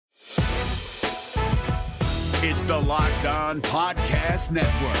It's the Locked On Podcast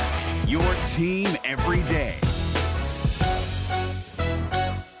Network, your team every day.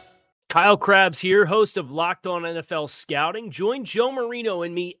 Kyle Krabs here, host of Locked On NFL Scouting. Join Joe Marino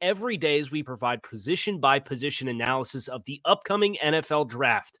and me every day as we provide position-by-position analysis of the upcoming NFL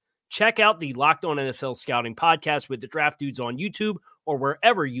Draft. Check out the Locked On NFL Scouting podcast with the Draft Dudes on YouTube or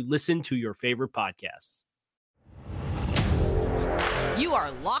wherever you listen to your favorite podcasts. You are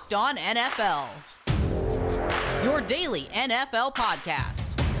Locked On NFL, your daily NFL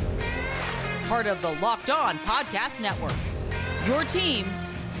podcast. Part of the Locked On Podcast Network, your team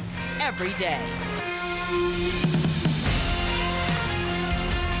every day.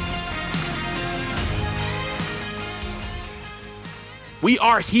 We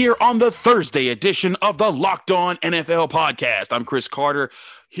are here on the Thursday edition of the Locked On NFL podcast. I'm Chris Carter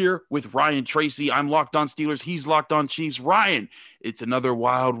here with Ryan Tracy. I'm Locked On Steelers. He's Locked On Chiefs. Ryan, it's another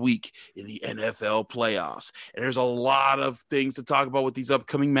wild week in the NFL playoffs. And there's a lot of things to talk about with these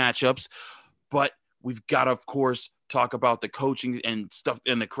upcoming matchups, but we've got to, of course, talk about the coaching and stuff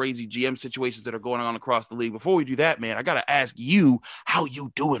and the crazy GM situations that are going on across the league. Before we do that, man, I got to ask you, how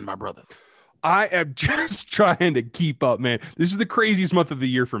you doing, my brother? I am just trying to keep up, man. This is the craziest month of the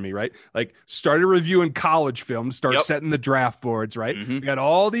year for me, right? Like, started reviewing college films, setting the draft boards, right? We got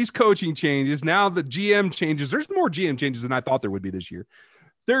all these coaching changes. Now the GM changes. There's more GM changes than I thought there would be this year.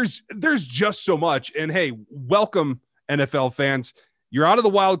 There's just so much. And hey, welcome, NFL fans. You're out of the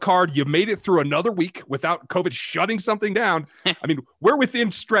wild card. You made it through another week without COVID shutting something down. I mean, we're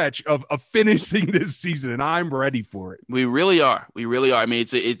within stretch of finishing this season, and I'm ready for it. We really are. We really are. I mean,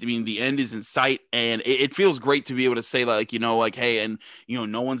 the end is in sight, and it feels great to be able to say, hey, and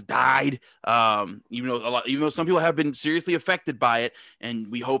no one's died. Even though some people have been seriously affected by it, and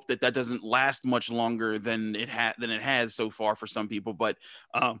we hope that doesn't last much longer than it has so far for some people. But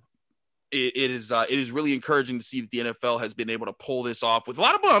it is really encouraging to see that the NFL has been able to pull this off with a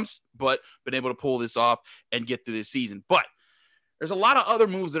lot of bumps, but been able to pull this off and get through this season. But there's a lot of other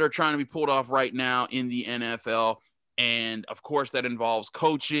moves that are trying to be pulled off right now in the NFL. And of course that involves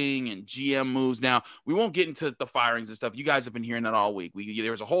coaching and GM moves. Now, we won't get into the firings and stuff. You guys have been hearing that all week.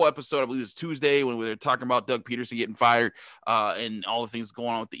 There was a whole episode, I believe it was Tuesday, when we were talking about Doug Peterson getting fired and all the things going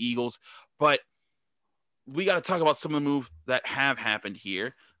on with the Eagles. But we got to talk about some of the moves that have happened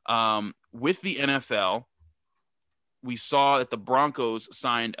here. With the NFL, we saw that the Broncos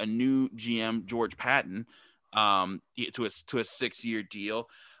signed a new GM, George Patton, to a 6-year deal.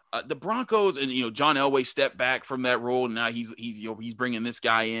 The Broncos and John Elway stepped back from that role, and now he's bringing this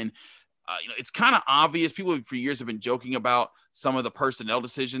guy in. It's kind of obvious. People for years have been joking about some of the personnel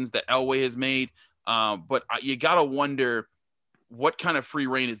decisions that Elway has made, but you gotta wonder what kind of free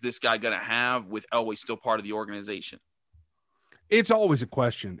reign is this guy going to have with Elway still part of the organization. It's always a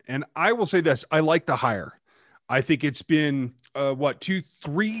question. And I will say this, I like the hire. I think it's been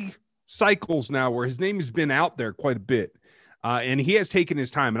 2-3 cycles now where his name has been out there quite a bit. And he has taken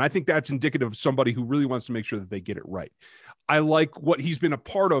his time. And I think that's indicative of somebody who really wants to make sure that they get it right. I like what he's been a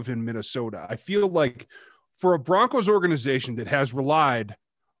part of in Minnesota. I feel like for a Broncos organization that has relied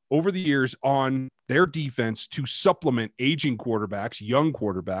over the years on their defense to supplement aging quarterbacks, young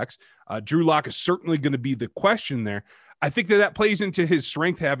quarterbacks, Drew Lock is certainly going to be the question there. I think that plays into his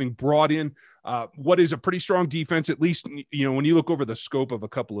strength, having brought in what is a pretty strong defense, at least, when you look over the scope of a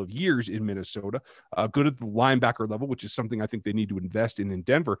couple of years in Minnesota, good at the linebacker level, which is something I think they need to invest in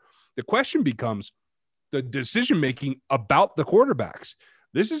Denver. The question becomes the decision-making about the quarterbacks.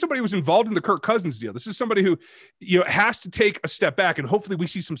 This is somebody who was involved in the Kirk Cousins deal. This is somebody who, has to take a step back, and hopefully we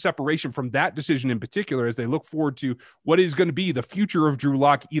see some separation from that decision in particular as they look forward to what is going to be the future of Drew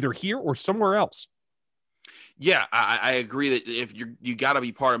Lock, either here or somewhere else. Yeah, I agree that if you got to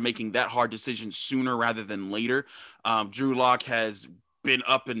be part of making that hard decision sooner rather than later. Drew Lock has been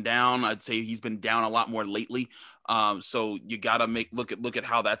up and down. I'd say he's been down a lot more lately. So you got to look at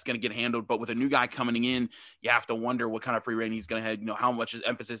how that's going to get handled. But with a new guy coming in, you have to wonder what kind of free reign he's going to have. How much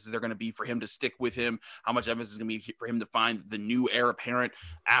emphasis is there going to be for him to stick with him? How much emphasis is going to be for him to find the new heir apparent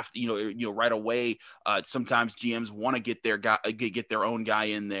after right away? Sometimes GMs want to get their guy, get their own guy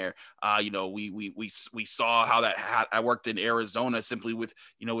in there. We saw how that worked in Arizona simply with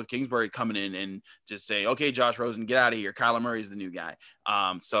Kingsbury coming in and just say, okay, Josh Rosen, get out of here. Kyler Murray is the new guy.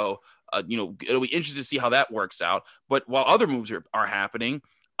 It'll be interesting to see how that works out. But while other moves are happening,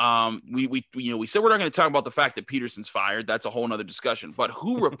 we said we're not going to talk about the fact that Peterson's fired. That's a whole nother discussion. But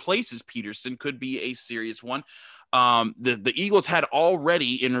who replaces Peterson could be a serious one. The Eagles had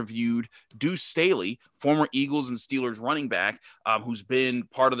already interviewed Deuce Staley, former Eagles and Steelers running back, who's been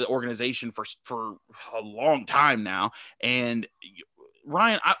part of the organization for a long time now. And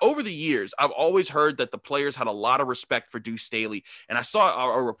Ryan, over the years, I've always heard that the players had a lot of respect for Deuce Staley. And I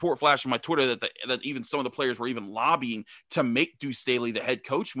saw a report flash on my Twitter that even some of the players were even lobbying to make Deuce Staley the head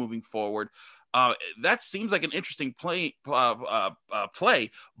coach moving forward. That seems like an interesting play, but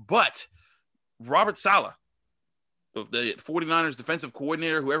Robert Saleh, the 49ers defensive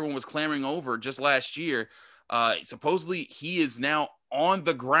coordinator, who everyone was clamoring over just last year, supposedly he is now on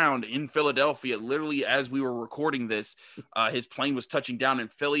the ground in Philadelphia. Literally, as we were recording this, his plane was touching down in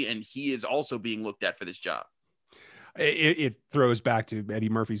Philly, and he is also being looked at for this job. It throws back to Eddie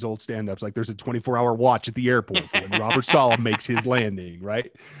Murphy's old stand-ups. Like there's a 24-hour watch at the airport for when Robert Saleh makes his landing,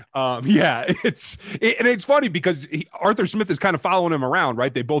 right? It's funny because Arthur Smith is kind of following him around,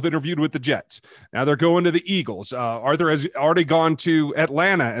 right? They both interviewed with the Jets. Now they're going to the Eagles. Arthur has already gone to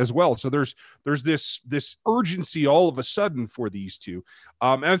Atlanta as well. So there's this urgency all of a sudden for these two.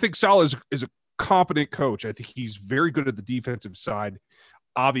 And I think Saleh is a competent coach. I think he's very good at the defensive side.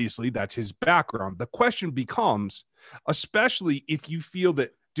 Obviously, that's his background. The question becomes, especially if you feel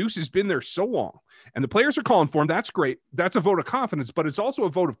that Deuce has been there so long and the players are calling for him, that's great. That's a vote of confidence, but it's also a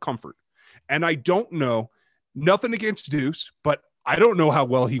vote of comfort. And I don't know, nothing against Deuce, but I don't know how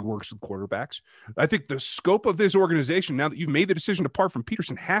well he works with quarterbacks. I think the scope of this organization, now that you've made the decision to part from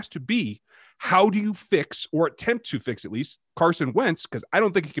Peterson, has to be, how do you fix, or attempt to fix at least, Carson Wentz? Because I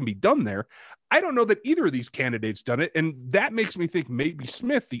don't think it can be done there. I don't know that either of these candidates done it. And that makes me think maybe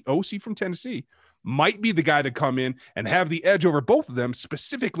Smith, the OC from Tennessee, might be the guy to come in and have the edge over both of them,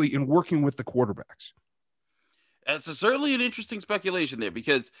 specifically in working with the quarterbacks. It's certainly an interesting speculation there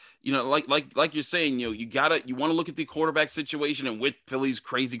because, like you're saying, you want to look at the quarterback situation, and with Philly's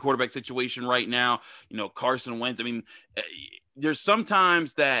crazy quarterback situation right now, Carson Wentz. I mean, there's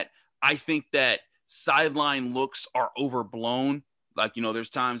sometimes that I think that sideline looks are overblown. Like, there's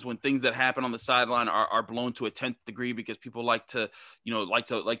times when things that happen on the sideline are blown to a 10th degree because people like to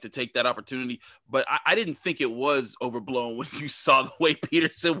take that opportunity. But I didn't think it was overblown when you saw the way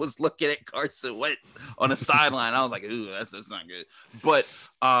Peterson was looking at Carson Wentz on a sideline. I was like, ooh, that's not good. But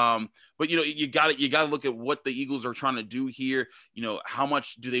you got to look at what the Eagles are trying to do here. How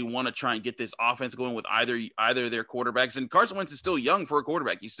much do they want to try and get this offense going with either of their quarterbacks? And Carson Wentz is still young for a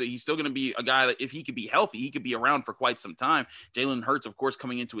quarterback. He's still going to be a guy that, if he could be healthy, he could be around for quite some time. Jalen Hurts, of course,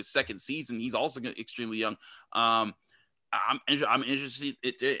 coming into his second season, he's also extremely young. I'm interested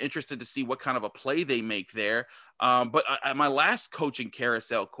to see what kind of a play they make there. But my last coaching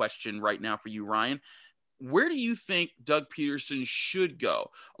carousel question right now for you, Ryan. Where do you think Doug Peterson should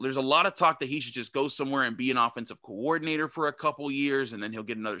go? There's a lot of talk that he should just go somewhere and be an offensive coordinator for a couple years, and then he'll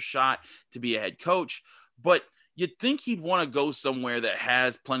get another shot to be a head coach. But you'd think he'd want to go somewhere that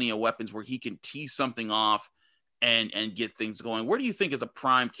has plenty of weapons where he can tee something off and get things going. Where do you think is a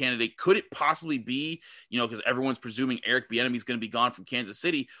prime candidate? Could it possibly be, because everyone's presuming Eric Bieniemy is going to be gone from Kansas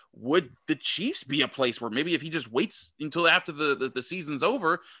City. Would the Chiefs be a place where maybe if he just waits until after the season's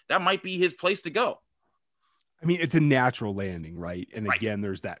over, that might be his place to go? I mean, it's a natural landing, right? And again,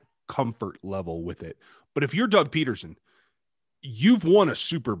 there's that comfort level with it. But if you're Doug Peterson, you've won a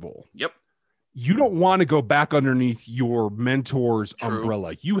Super Bowl. Yep. You don't want to go back underneath your mentor's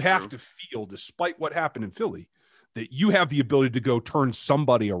umbrella. You have to feel, despite what happened in Philly, that you have the ability to go turn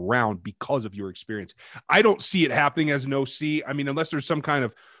somebody around because of your experience. I don't see it happening as an OC. I mean, unless there's some kind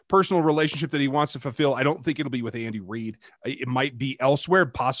of personal relationship that he wants to fulfill, I don't think it'll be with Andy Reid. It might be elsewhere,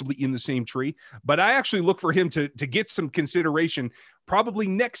 possibly in the same tree. But I actually look for him to get some consideration probably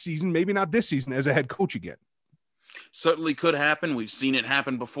next season, maybe not this season, as a head coach again. Certainly could happen. We've seen it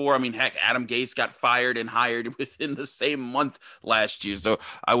happen before. I mean, heck, Adam Gase got fired and hired within the same month last year. So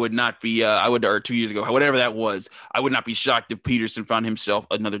I would not be, or 2 years ago, whatever that was, I would not be shocked if Peterson found himself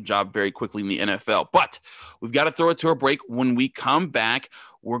another job very quickly in the NFL. But we've got to throw it to a break. When we come back,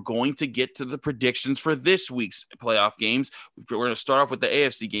 we're going to get to the predictions for this week's playoff games. We're going to start off with the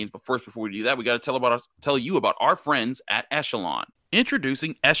AFC games. But first, before we do that, we got to tell you about our friends at Echelon.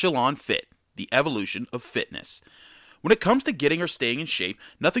 Introducing Echelon Fit, the evolution of fitness. When it comes to getting or staying in shape,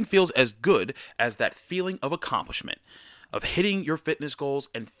 nothing feels as good as that feeling of accomplishment, of hitting your fitness goals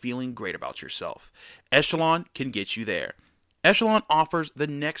and feeling great about yourself. Echelon can get you there. Echelon offers the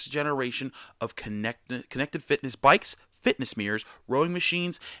next generation of connected fitness bikes, fitness mirrors, rowing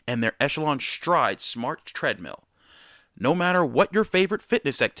machines, and their Echelon Stride smart treadmill. No matter what your favorite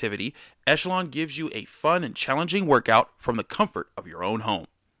fitness activity, Echelon gives you a fun and challenging workout from the comfort of your own home.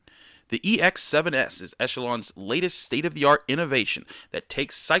 The EX7S is Echelon's latest state-of-the-art innovation that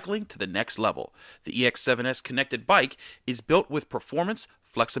takes cycling to the next level. The EX7S connected bike is built with performance,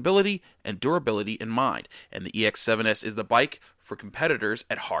 flexibility, and durability in mind, and the EX7S is the bike for competitors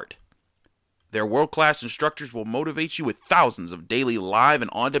at heart. Their world-class instructors will motivate you with thousands of daily live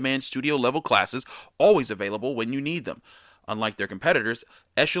and on-demand studio-level classes, always available when you need them. Unlike their competitors,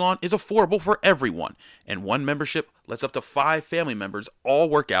 Echelon is affordable for everyone, and one membership lets up to 5 family members all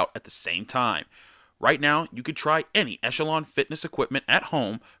work out at the same time. Right now, you can try any Echelon fitness equipment at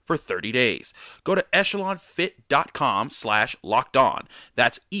home for 30 days. Go to echelonfit.com/lockedon.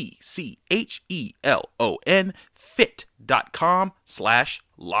 That's ECHELON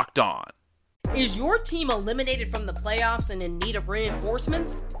fit.com/lockedon. Is your team eliminated from the playoffs and in need of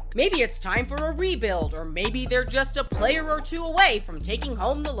reinforcements? Maybe it's time for a rebuild, or maybe they're just a player or two away from taking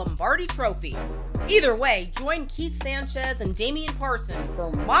home the Lombardi Trophy. Either way, join Keith Sanchez and Damian Parson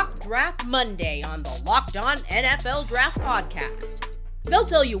for Mock Draft Monday on the Locked On NFL Draft Podcast. They'll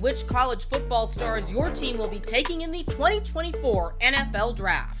tell you which college football stars your team will be taking in the 2024 NFL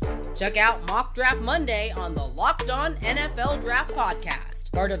Draft. Check out Mock Draft Monday on the Locked On NFL Draft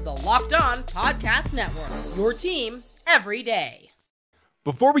Podcast, part of the Locked On Podcast Network, your team every day.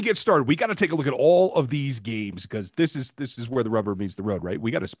 Before we get started, we got to take a look at all of these games because this is where the rubber meets the road, right?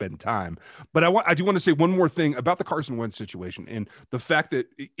 We got to spend time. But I do want to say one more thing about the Carson Wentz situation and the fact that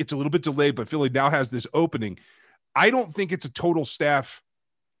it's a little bit delayed, but Philly now has this opening. I don't think it's a total staff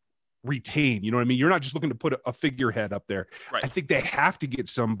retain. You know what I mean? You're not just looking to put a figurehead up there. Right. I think they have to get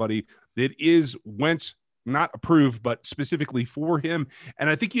somebody that is Wentz not approved, but specifically for him. And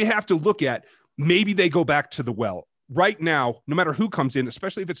I think you have to look at maybe they go back to the well. Right now, no matter who comes in,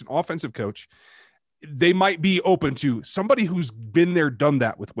 especially if it's an offensive coach, they might be open to somebody who's been there, done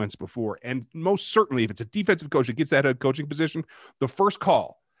that with Wentz before. And most certainly, if it's a defensive coach that gets that head coaching position, the first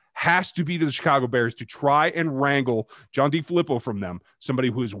call has to be to the Chicago Bears to try and wrangle John DeFilippo from them, somebody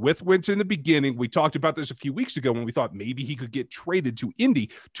who was with Wentz in the beginning. We talked about this a few weeks ago when we thought maybe he could get traded to Indy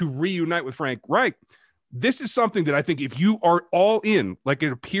to reunite with Frank Reich. This is something that I think if you are all in, like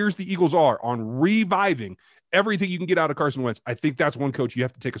it appears the Eagles are, on reviving everything you can get out of Carson Wentz, I think that's one coach you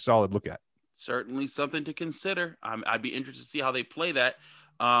have to take a solid look at. Certainly something to consider. I'd be interested to see how they play that.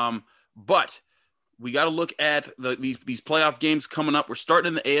 But we got to look at these playoff games coming up. We're starting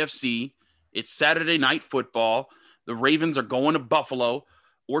in the AFC. It's Saturday night football. The Ravens are going to Buffalo,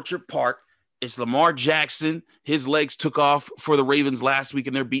 Orchard Park. It's Lamar Jackson. His legs took off for the Ravens last week,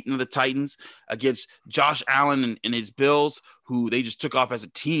 and they're beating the Titans against Josh Allen and his Bills, who they just took off as a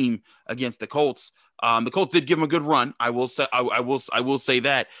team against the Colts. The Colts did give him a good run. I will say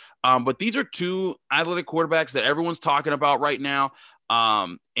that. But these are two athletic quarterbacks that everyone's talking about right now.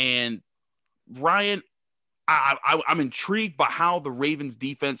 And Ryan, I'm intrigued by how the Ravens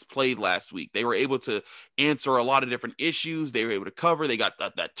defense played last week. They were able to answer a lot of different issues. They were able to cover. They got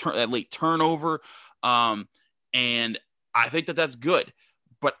that late turnover. And I think that's good.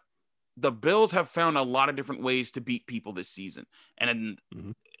 But the Bills have found a lot of different ways to beat people this season. And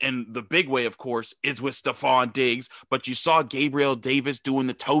the big way, of course, is with Stephon Diggs. But you saw Gabriel Davis doing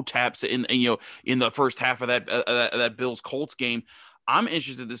the toe taps in the first half of that Bills Colts game. I'm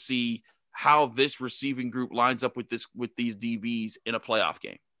interested to see how this receiving group lines up with these DBs in a playoff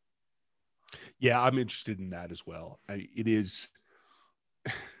game. Yeah, I'm interested in that as well. It is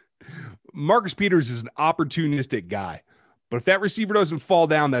Marcus Peters is an opportunistic guy, but if that receiver doesn't fall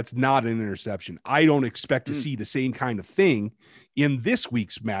down, that's not an interception. I don't expect to see the same kind of thing in this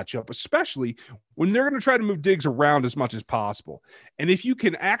week's matchup, especially when they're going to try to move Diggs around as much as possible. And if you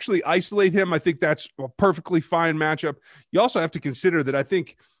can actually isolate him, I think that's a perfectly fine matchup. You also have to consider that I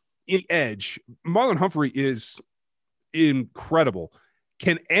think in edge, Marlon Humphrey is incredible.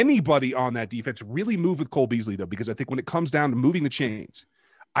 Can anybody on that defense really move with Cole Beasley, though? Because I think when it comes down to moving the chains,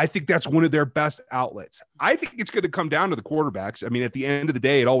 I think that's one of their best outlets. I think it's going to come down to the quarterbacks. I mean, at the end of the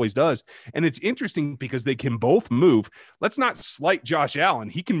day, it always does. And it's interesting because they can both move. Let's not slight Josh Allen.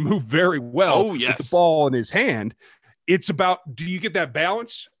 He can move very well with the ball in his hand. It's about, do you get that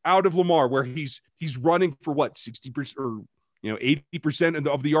balance out of Lamar where he's running for what, 60% or 80%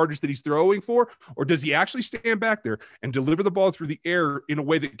 of the yardage that he's throwing for? Or does he actually stand back there and deliver the ball through the air in a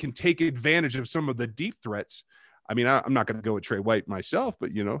way that can take advantage of some of the deep threats? I mean, I'm not going to go with Trey White myself,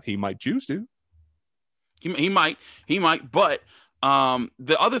 but he might choose to. He might. But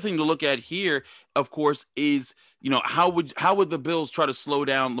the other thing to look at here, of course, is how would the Bills try to slow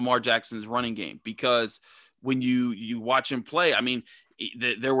down Lamar Jackson's running game? Because when you watch him play, I mean,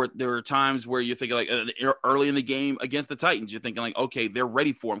 there were times where you're thinking like early in the game against the Titans, you're thinking like, okay, they're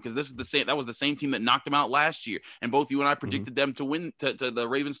ready for him because this is that was the same team that knocked him out last year, and both you and I predicted them to win, to the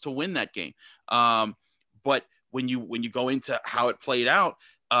Ravens to win that game. But when you go into how it played out,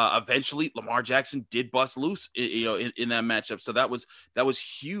 eventually Lamar Jackson did bust loose, in that matchup. So that was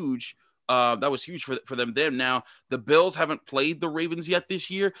huge That was huge for them. Now, the Bills haven't played the Ravens yet this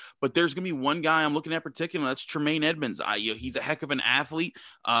year, but there's going to be one guy I'm looking at particular. That's Tremaine Edmonds. He's a heck of an athlete.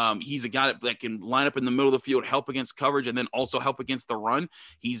 He's a guy that can line up in the middle of the field, help against coverage, and then also help against the run.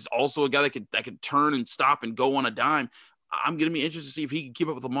 He's also a guy that can turn and stop and go on a dime. I'm going to be interested to see if he can keep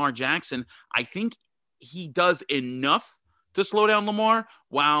up with Lamar Jackson. I think he does enough to slow down Lamar,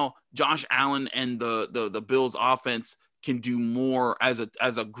 while Josh Allen and the Bills offense can do more as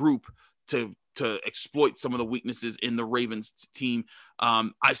a group to exploit some of the weaknesses in the Ravens team. I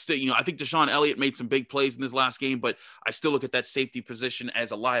think Deshaun Elliott made some big plays in this last game, but I still look at that safety position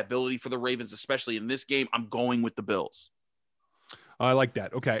as a liability for the Ravens, especially in this game. I'm going with the Bills. I like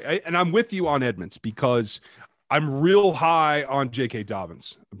that. Okay. And I'm with you on Edmonds because I'm real high on J.K.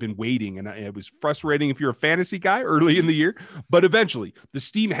 Dobbins. I've been waiting, and it was frustrating if you're a fantasy guy early in the year, but eventually the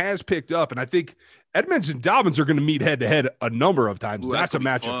steam has picked up, and I think Edmonds and Dobbins are going to meet head-to-head a number of times. Ooh, that's a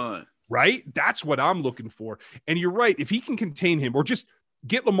matchup, right? That's what I'm looking for. And you're right. If he can contain him or just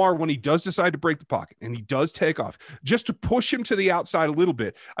get Lamar when he does decide to break the pocket and he does take off, just to push him to the outside a little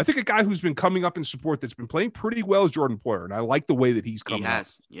bit. I think a guy who's been coming up in support that's been playing pretty well is Jordan Poyer, and I like the way that he's coming up.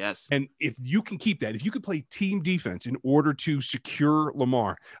 Yes. And if you can keep that, if you could play team defense in order to secure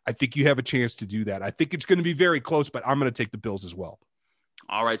Lamar, I think you have a chance to do that. I think it's going to be very close, but I'm going to take the Bills as well.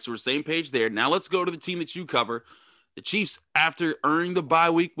 All right, so we're same page there. Now let's go to the team that you cover. The Chiefs, after earning the bye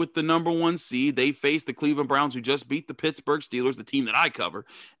week with the number 1 seed, they faced the Cleveland Browns, who just beat the Pittsburgh Steelers, the team that I cover.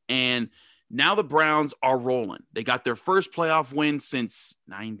 And now the Browns are rolling. They got their first playoff win since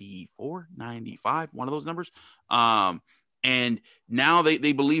 94, 95, one of those numbers. And now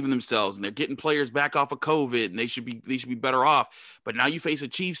they believe in themselves, and they're getting players back off of COVID, and they should be better off. But now you face a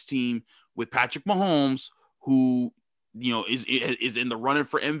Chiefs team with Patrick Mahomes, who is in the running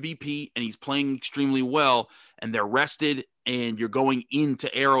for MVP, and he's playing extremely well, and they're rested, and you're going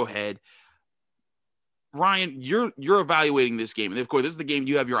into Arrowhead. Ryan, you're evaluating this game, and of course, this is the game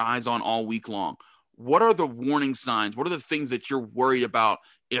you have your eyes on all week long. What are the warning signs? What are the things that you're worried about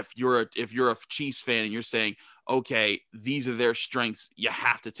if you're a Chiefs fan and you're saying, okay, these are their strengths, you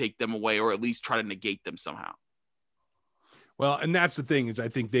have to take them away, or at least try to negate them somehow? Well, and that's the thing is I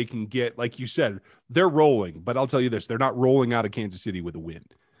think they can get, like you said, they're rolling, but I'll tell you this, they're not rolling out of Kansas City with a win.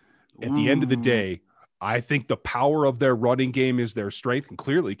 At the end of the day, I think the power of their running game is their strength, and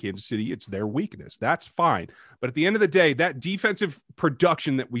clearly Kansas City, it's their weakness. That's fine. But at the end of the day, that defensive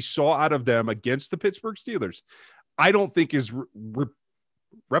production that we saw out of them against the Pittsburgh Steelers, I don't think is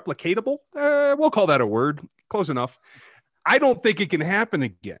replicatable. We'll call that a word. Close enough. I don't think it can happen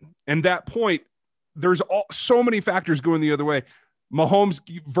again. And that point, there's so many factors going the other way. Mahomes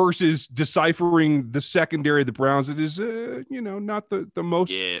versus deciphering the secondary of the Browns. It is, not the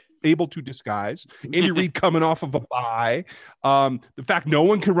most able to disguise. Andy Reid coming off of a bye. The fact no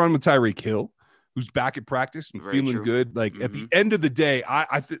one can run with Tyreek Hill, who's back at practice and feeling good. Like at the end of the day,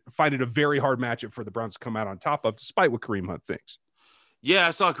 I find it a very hard matchup for the Browns to come out on top of, despite what Kareem Hunt thinks. Yeah,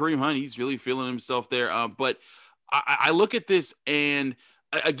 I saw Kareem Hunt. He's really feeling himself there. But I look at this, and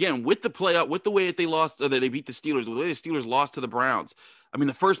again, with the playoff, with the way that they lost, or that they beat the Steelers, the way the Steelers lost to the Browns. I mean,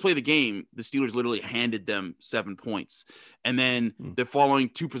 the first play of the game, the Steelers literally handed them 7 points. And then the following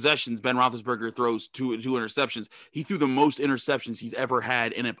 2 possessions, Ben Roethlisberger throws two interceptions. He threw the most interceptions he's ever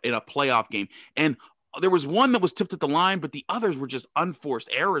had in a playoff game. And there was one that was tipped at the line, but the others were just unforced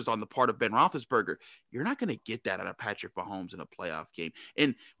errors on the part of Ben Roethlisberger. You're not going to get that out of Patrick Mahomes in a playoff game.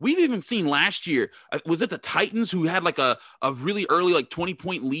 And we've even seen last year, was it the Titans who had like a really early, like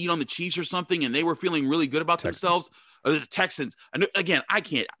 20-point lead on the Chiefs or something, and they were feeling really good about themselves? Or the Texans. And again, I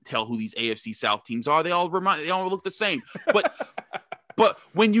can't tell who these AFC South teams are. They all look the same. But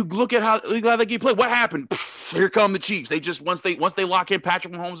when you look at how they game played, what happened? Here come the Chiefs. They just once they lock in,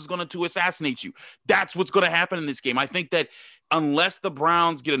 Patrick Mahomes is going to assassinate you. That's what's going to happen in this game. I think that unless the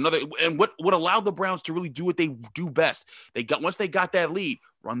Browns get another, and what allowed the Browns to really do what they do best, once they got that lead,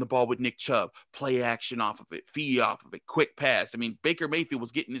 run the ball with Nick Chubb, play action off of it, feed off of it, quick pass. I mean, Baker Mayfield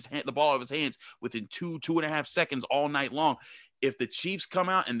was getting the ball out of his hands within 2.5 seconds all night long. If the Chiefs come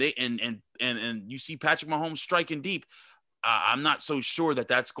out and you see Patrick Mahomes striking deep, I'm not so sure that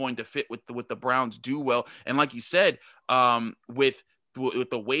that's going to fit with what the Browns do well. And like you said, with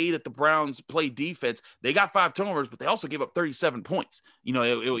the way that the Browns play defense, they got 5 turnovers, but they also gave up 37 points.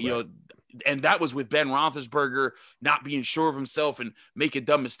 And that was with Ben Roethlisberger not being sure of himself and making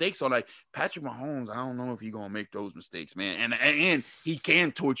dumb mistakes all night. Patrick Mahomes, I don't know if he's going to make those mistakes, man. And he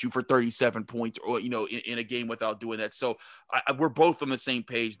can torch you for 37 points or, in a game without doing that. So we're both on the same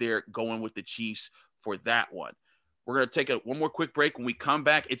page there, going with the Chiefs for that one. We're going to take one more quick break. When we come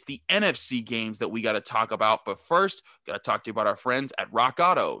back, it's the NFC games that we got to talk about. But first, got to talk to you about our friends at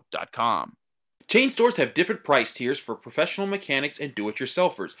rockauto.com. Chain stores have different price tiers for professional mechanics and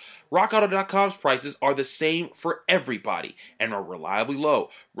do-it-yourselfers. RockAuto.com's prices are the same for everybody and are reliably low.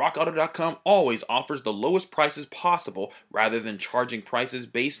 RockAuto.com always offers the lowest prices possible rather than charging prices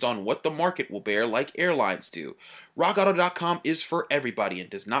based on what the market will bear like airlines do. RockAuto.com is for everybody and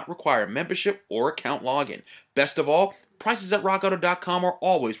does not require membership or account login. Best of all, prices at RockAuto.com are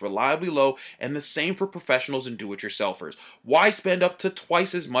always reliably low and the same for professionals and do-it-yourselfers. Why spend up to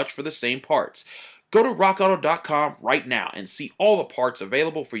twice as much for the same parts? Go to RockAuto.com right now and see all the parts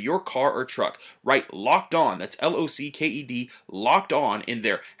available for your car or truck. Write Locked On, that's L-O-C-K-E-D, Locked On in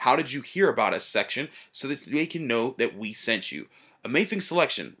their How Did You Hear About Us section so that they can know that we sent you. Amazing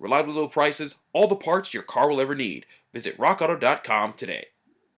selection, reliably low prices, all the parts your car will ever need. Visit RockAuto.com today.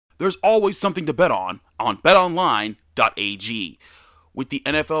 There's always something to bet on betonline.ag. With the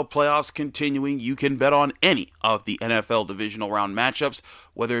NFL playoffs continuing, you can bet on any of the NFL divisional round matchups,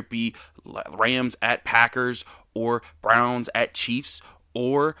 whether it be Rams at Packers, or Browns at Chiefs,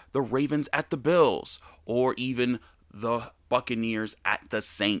 or the Ravens at the Bills, or even the Buccaneers at the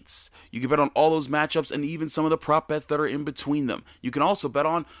Saints. You can bet on all those matchups and even some of the prop bets that are in between them. You can also bet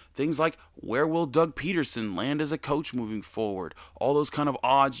on things like where will Doug Peterson land as a coach moving forward. All those kind of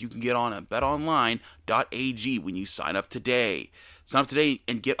odds you can get on at betonline.ag when you sign up today. Sign up today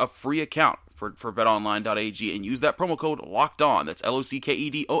and get a free account for betonline.ag and use that promo code LOCKEDON. That's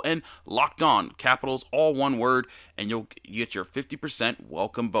LOCKEDON, Locked On, capitals, all one word, and you'll get your 50%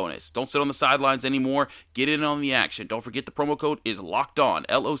 welcome bonus. Don't sit on the sidelines anymore. Get in on the action. Don't forget the promo code is Locked On,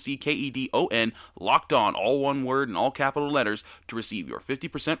 LOCKEDON, Locked On, all one word and all capital letters to receive your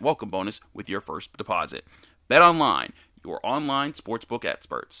 50% welcome bonus with your first deposit. BetOnline, your online sportsbook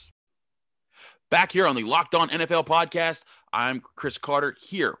experts. Back here on the Locked On NFL podcast, I'm Chris Carter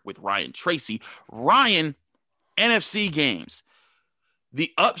here with Ryan Tracy. Ryan, NFC games.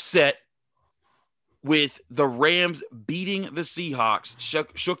 The upset with the Rams beating the Seahawks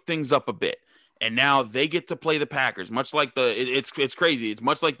shook things up a bit. And now they get to play the Packers, much like it's crazy. It's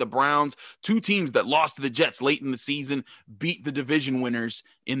much like the Browns, two teams that lost to the Jets late in the season, beat the division winners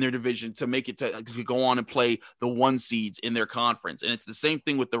in their division to make it to go on and play the one seeds in their conference. And it's the same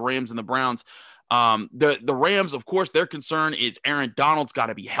thing with the Rams and the Browns. The Rams, of course, their concern is Aaron Donald's got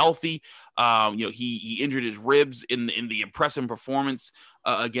to be healthy. He injured his ribs in the impressive performance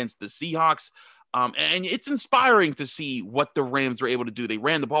against the Seahawks. And it's inspiring to see what the Rams were able to do. They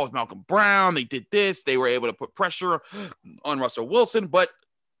ran the ball with Malcolm Brown. They did this. They were able to put pressure on Russell Wilson. But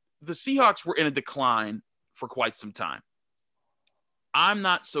the Seahawks were in a decline for quite some time. I'm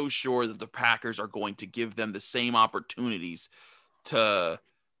not so sure that the Packers are going to give them the same opportunities to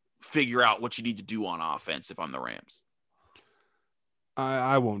figure out what you need to do on offense if I'm the Rams.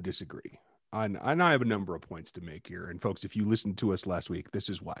 I won't disagree. And I have a number of points to make here. And folks, if you listened to us last week, this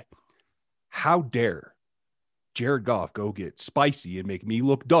is why. How dare Jared Goff go get spicy and make me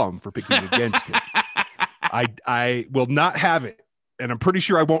look dumb for picking against him? I will not have it. And I'm pretty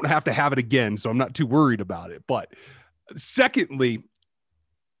sure I won't have to have it again. So I'm not too worried about it. But secondly,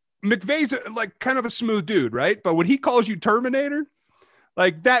 McVay's like kind of a smooth dude, right? But when he calls you Terminator,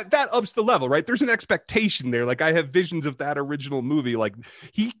 like that ups the level, right? There's an expectation there. Like I have visions of that original movie. Like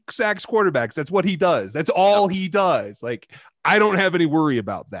he sacks quarterbacks. That's what he does. That's all he does. Like I don't have any worry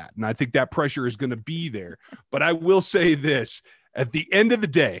about that. And I think that pressure is going to be there. But I will say this, at the end of the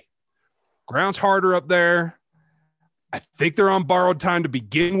day, ground's harder up there. I think they're on borrowed time to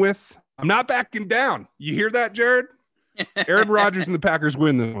begin with. I'm not backing down. You hear that, Jared? Aaron Rodgers and the Packers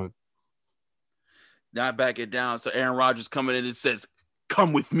win this one. Not backing down. So Aaron Rodgers coming in and says,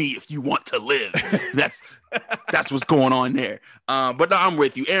 come with me if you want to live. That's what's going on there. But no, I'm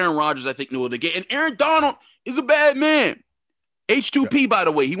with you. Aaron Rodgers, I think, knew what to get. And Aaron Donald is a bad man. H2P, by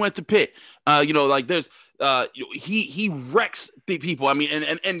the way, he went to Pitt. There's he wrecks the people. I mean,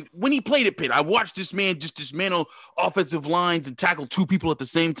 and when he played at Pitt, I watched this man just dismantle offensive lines and tackle two people at the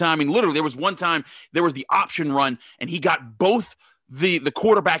same time. I mean, literally, there was one time there was the option run, and he got both the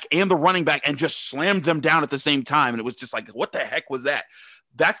quarterback and the running back and just slammed them down at the same time. And it was just like, what the heck was that?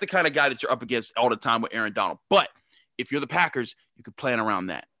 That's the kind of guy that you're up against all the time with Aaron Donald. But if you're the Packers, you could plan around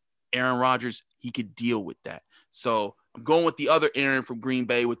that. Aaron Rodgers, he could deal with that. So I'm going with the other Aaron from Green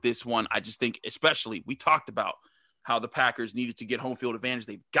Bay with this one. I just think, especially, we talked about how the Packers needed to get home field advantage.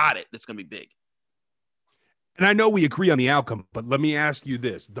 They've got it. That's going to be big. And I know we agree on the outcome, but let me ask you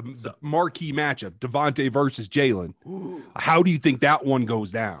this. The marquee matchup, Devontae versus Jalen. How do you think that one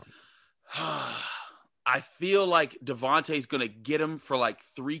goes down? I feel like Devontae's going to get him for like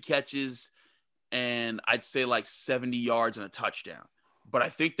 3 catches and I'd say like 70 yards and a touchdown. But I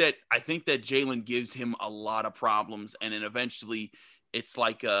think that Jalen gives him a lot of problems, and then eventually it's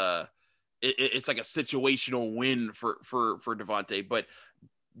like a situational win for Devontae. But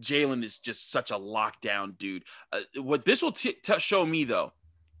Jalen is just such a lockdown dude. What this will show me, though,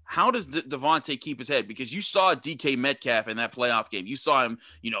 how does Devontae keep his head? Because you saw DK Metcalf in that playoff game. You saw him,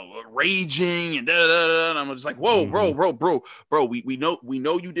 raging and and I'm just like, whoa, bro. We know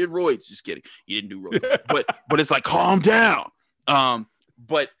you did roids. Just kidding, you didn't do roids. but it's like, calm down.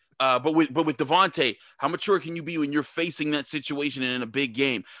 But with Devontae, how mature can you be when you're facing that situation in a big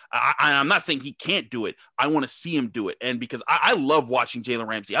game? I'm not saying he can't do it. I want to see him do it. And because I love watching Jalen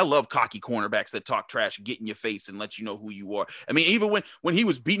Ramsey. I love cocky cornerbacks that talk trash, get in your face and let you know who you are. I mean, even when he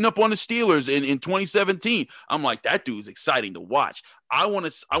was beating up on the Steelers in 2017, I'm like, that dude's exciting to watch. I want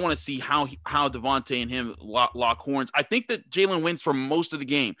to see how Devontae and him lock horns. I think that Jalen wins for most of the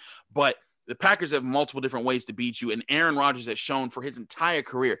game, but the Packers have multiple different ways to beat you, and Aaron Rodgers has shown for his entire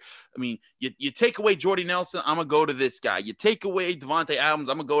career. I mean, you take away Jordy Nelson, I'm going to go to this guy. You take away Devontae Adams,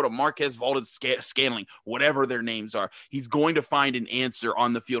 I'm going to go to Marquez Valdes-Scantling, whatever their names are. He's going to find an answer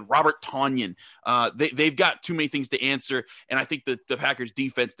on the field. Robert Tonyan, they've got too many things to answer, and I think the Packers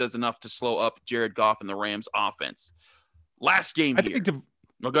defense does enough to slow up Jared Goff and the Rams offense. Last game here. Go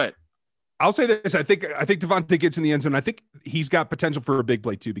ahead. I'll say this. I think Devontae gets in the end zone. I think he's got potential for a big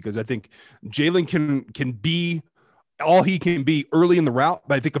play too, because I think Jalen can be all he can be early in the route,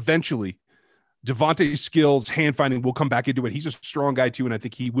 but I think eventually Devontae's skills, hand finding, will come back into it. He's a strong guy too, and I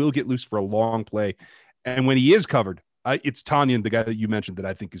think he will get loose for a long play. And when he is covered, it's Tonyan, the guy that you mentioned, that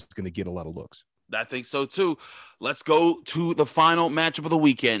I think is going to get a lot of looks. I think so too. Let's go to the final matchup of the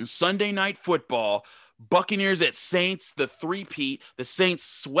weekend, Sunday Night Football. Buccaneers at Saints, the three-peat. The Saints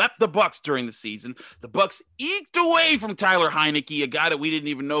swept the Bucs during the season. The Bucs eked away from Tyler Heineke, a guy that we didn't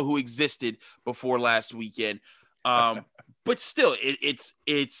even know who existed before last weekend. But still, it's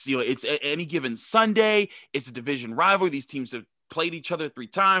any given Sunday. It's a division rivalry. These teams have played each other 3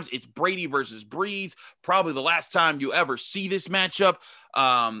 times. It's Brady versus Breeze. Probably the last time you ever see this matchup,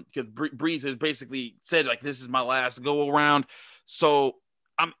 because Breeze has basically said, like, this is my last go around. So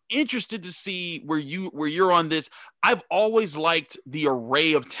I'm interested to see where you're on this. I've always liked the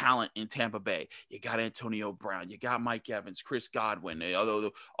array of talent in Tampa Bay. You got Antonio Brown, you got Mike Evans, Chris Godwin.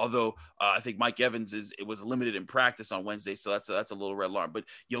 Although I think Mike Evans was limited in practice on Wednesday, so that's a little red alarm. But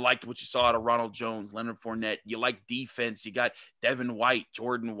you liked what you saw out of Ronald Jones, Leonard Fournette. You like defense. You got Devin White,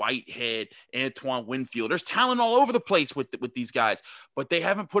 Jordan Whitehead, Antoine Winfield. There's talent all over the place with these guys, but they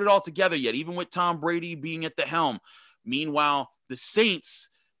haven't put it all together yet, even with Tom Brady being at the helm. Meanwhile, the Saints,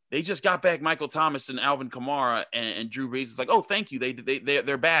 they just got back Michael Thomas and Alvin Kamara, and Drew Brees is like, oh, thank you.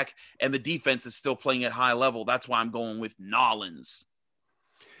 They're back, and the defense is still playing at high level. That's why I'm going with Nollins.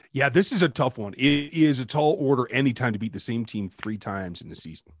 Yeah, this is a tough one. It is a tall order anytime to beat the same team 3 times in the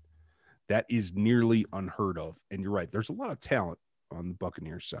season. That is nearly unheard of. And you're right. There's a lot of talent on the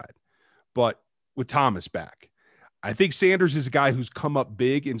Buccaneers side. But with Thomas back, I think Sanders is a guy who's come up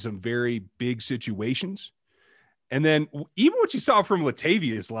big in some very big situations. And then even what you saw from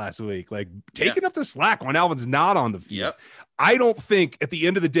Latavius last week, like taking up the slack when Alvin's not on the field. Yep. I don't think at the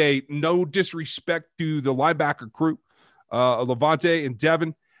end of the day, no disrespect to the linebacker crew, Levante and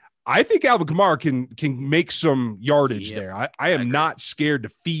Devin, I think Alvin Kamara can make some yardage there. I am not scared to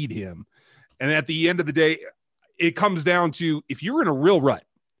feed him. And at the end of the day, it comes down to, if you're in a real rut,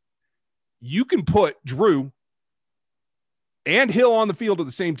 you can put Drew and Hill on the field at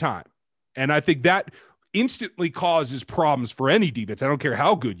the same time. And I think that instantly causes problems for any defense. I don't care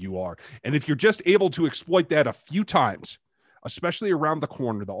how good you are. And if you're just able to exploit that a few times, especially around the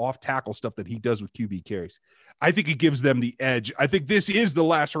corner, the off tackle stuff that he does with QB carries, I think it gives them the edge. I think this is the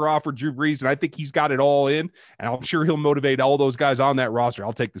last hurrah for Drew Brees, and I think he's got it all in, and I'm sure he'll motivate all those guys on that roster.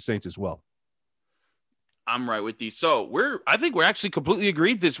 I'll take the Saints as well. I'm right with you. So I think we're actually completely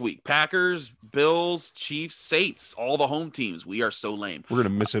agreed this week. Packers, Bills, Chiefs, Saints, all the home teams. We are so lame. We're gonna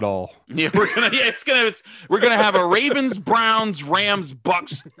miss it all. Yeah, we're gonna have a Ravens, Browns, Rams,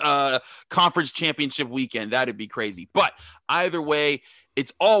 Bucks conference championship weekend. That'd be crazy. But either way,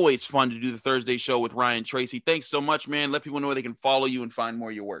 it's always fun to do the Thursday show with Ryan Tracy. Thanks so much, man. Let people know where they can follow you and find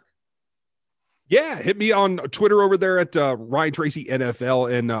more of your work. Yeah, hit me on Twitter over there at Ryan Tracy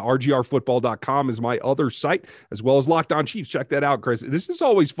NFL, and rgrfootball.com is my other site, as well as Locked On Chiefs. Check that out, Chris. This is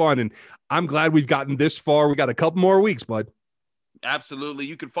always fun, and I'm glad we've gotten this far. We got a couple more weeks, bud. Absolutely.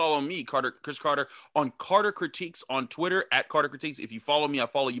 You can follow me, Chris Carter, on Carter Critiques on Twitter, at Carter Critiques. If you follow me, I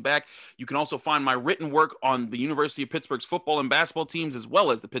follow you back. You can also find my written work on the University of Pittsburgh's football and basketball teams, as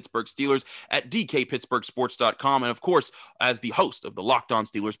well as the Pittsburgh Steelers at dkpittsburghsports.com. And of course, as the host of the Locked On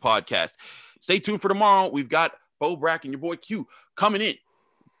Steelers podcast. Stay tuned for tomorrow. We've got Bo Brack and your boy Q coming in,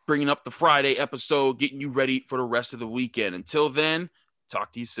 bringing up the Friday episode, getting you ready for the rest of the weekend. Until then,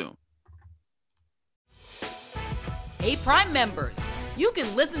 talk to you soon. Hey, Prime members, you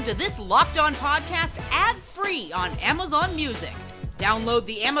can listen to this Locked On podcast ad-free on Amazon Music. Download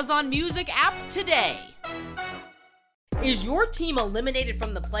the Amazon Music app today. Is your team eliminated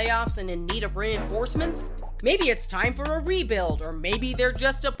from the playoffs and in need of reinforcements? Maybe it's time for a rebuild, or maybe they're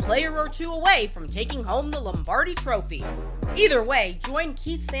just a player or two away from taking home the Lombardi Trophy. Either way, join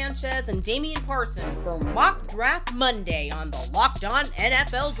Keith Sanchez and Damian Parson for Mock Draft Monday on the Locked On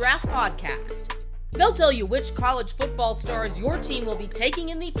NFL Draft Podcast. They'll tell you which college football stars your team will be taking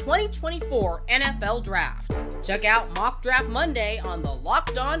in the 2024 NFL Draft. Check out Mock Draft Monday on the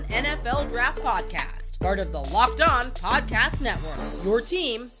Locked On NFL Draft Podcast, part of the Locked On Podcast Network. Your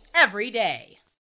team every day.